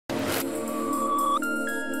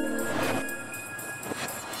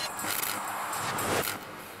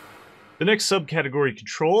The next subcategory,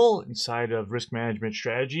 control, inside of risk management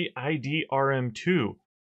strategy, ID.RM-2.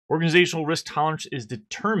 Organizational risk tolerance is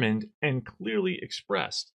determined and clearly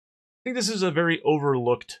expressed. I think this is a very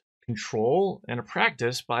overlooked control and a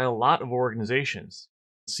practice by a lot of organizations.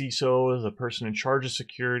 CISO is the person in charge of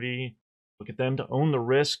security. Look at them to own the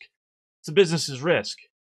risk. It's the business's risk.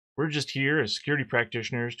 We're just here as security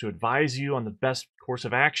practitioners to advise you on the best course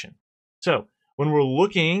of action. So when we're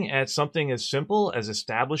looking at something as simple as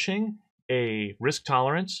establishing a risk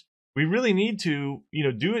tolerance, we really need to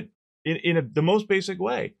do it in the most basic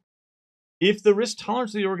way. If the risk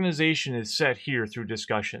tolerance of the organization is set here through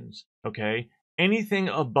discussions, okay, anything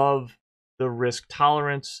above the risk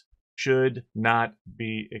tolerance should not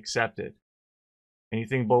be accepted.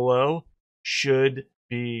 Anything below should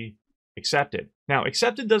be accepted. Now,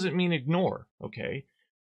 accepted doesn't mean ignore, okay?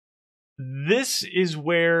 This is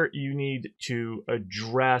where you need to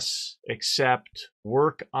address, accept,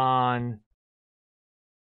 work on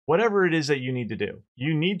whatever it is that you need to do.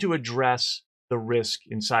 You need to address the risk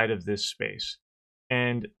inside of this space.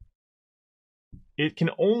 And it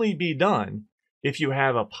can only be done if you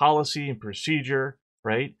have a policy and procedure,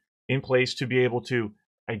 right, in place to be able to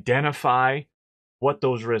identify what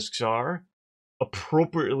those risks are,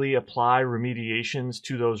 appropriately apply remediations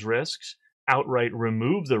to those risks, outright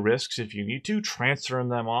remove the risks if you need to, transfer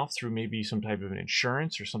them off through maybe some type of an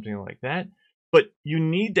insurance or something like that. But you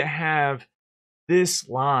need to have this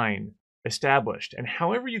line established. And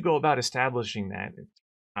however you go about establishing that,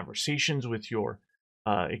 conversations with your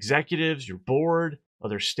executives, your board,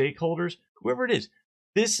 other stakeholders, whoever it is,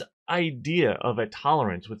 this idea of a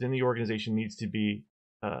tolerance within the organization needs to be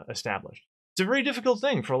established. It's a very difficult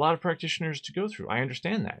thing for a lot of practitioners to go through. I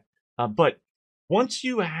understand that. But once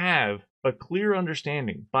you have a clear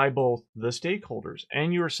understanding by both the stakeholders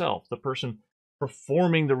and yourself, the person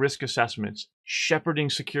performing the risk assessments, shepherding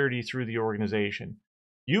security through the organization,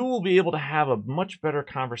 you will be able to have a much better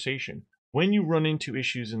conversation when you run into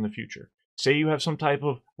issues in the future. Say you have some type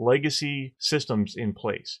of legacy systems in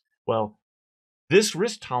place. Well, this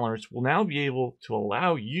risk tolerance will now be able to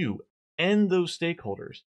allow you and those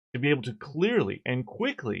stakeholders to be able to clearly and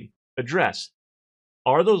quickly address,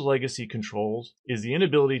 are those legacy controls, is the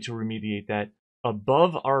inability to remediate that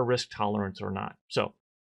above our risk tolerance or not? So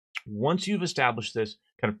once you've established this,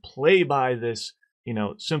 kind of play by this,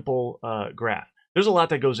 simple graph. There's a lot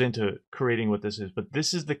that goes into creating what this is, but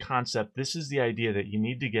this is the concept. This is the idea that you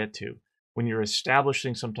need to get to when you're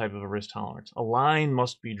establishing some type of a risk tolerance. A line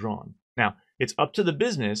must be drawn. Now, it's up to the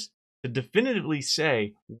business to definitively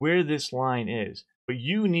say where this line is, but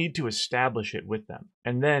you need to establish it with them.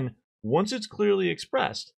 And then once it's clearly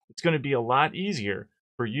expressed, it's going to be a lot easier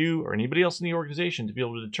for you or anybody else in the organization to be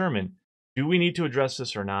able to determine, do we need to address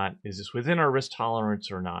this or not? Is this within our risk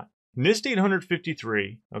tolerance or not? NIST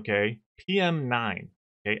 853, okay, PM9,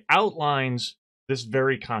 okay, outlines this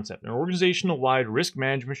very concept. An organizational-wide risk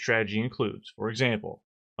management strategy includes, for example,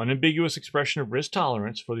 unambiguous expression of risk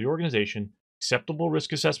tolerance for the organization, acceptable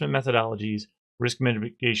risk assessment methodologies, risk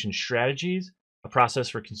mitigation strategies, a process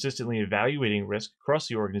for consistently evaluating risk across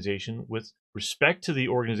the organization with respect to the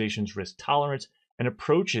organization's risk tolerance, and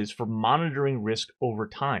approaches for monitoring risk over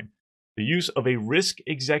time. The use of a risk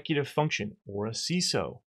executive function, or a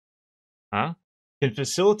CISO, can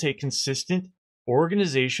facilitate consistent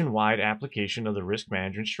organization-wide application of the risk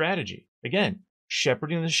management strategy. Again,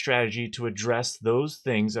 shepherding the strategy to address those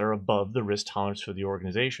things that are above the risk tolerance for the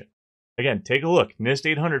organization. Again, take a look. NIST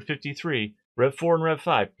 853, Rev 4 and Rev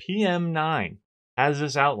 5, PM9 has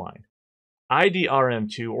this outlined.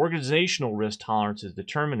 ID.RM-2, organizational risk tolerance is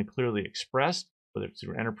determined and clearly expressed, whether it's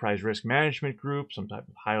through an enterprise risk management group, some type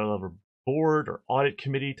of higher level board or audit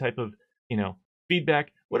committee type of,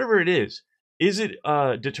 feedback, whatever it is it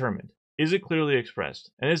determined? Is it clearly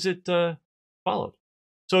expressed? And is it followed?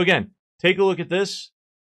 So again, take a look at this.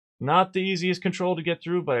 Not the easiest control to get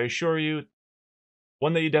through, but I assure you,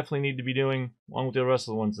 one that you definitely need to be doing, along with the rest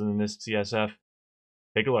of the ones in the NIST CSF.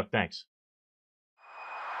 Take a look. Thanks.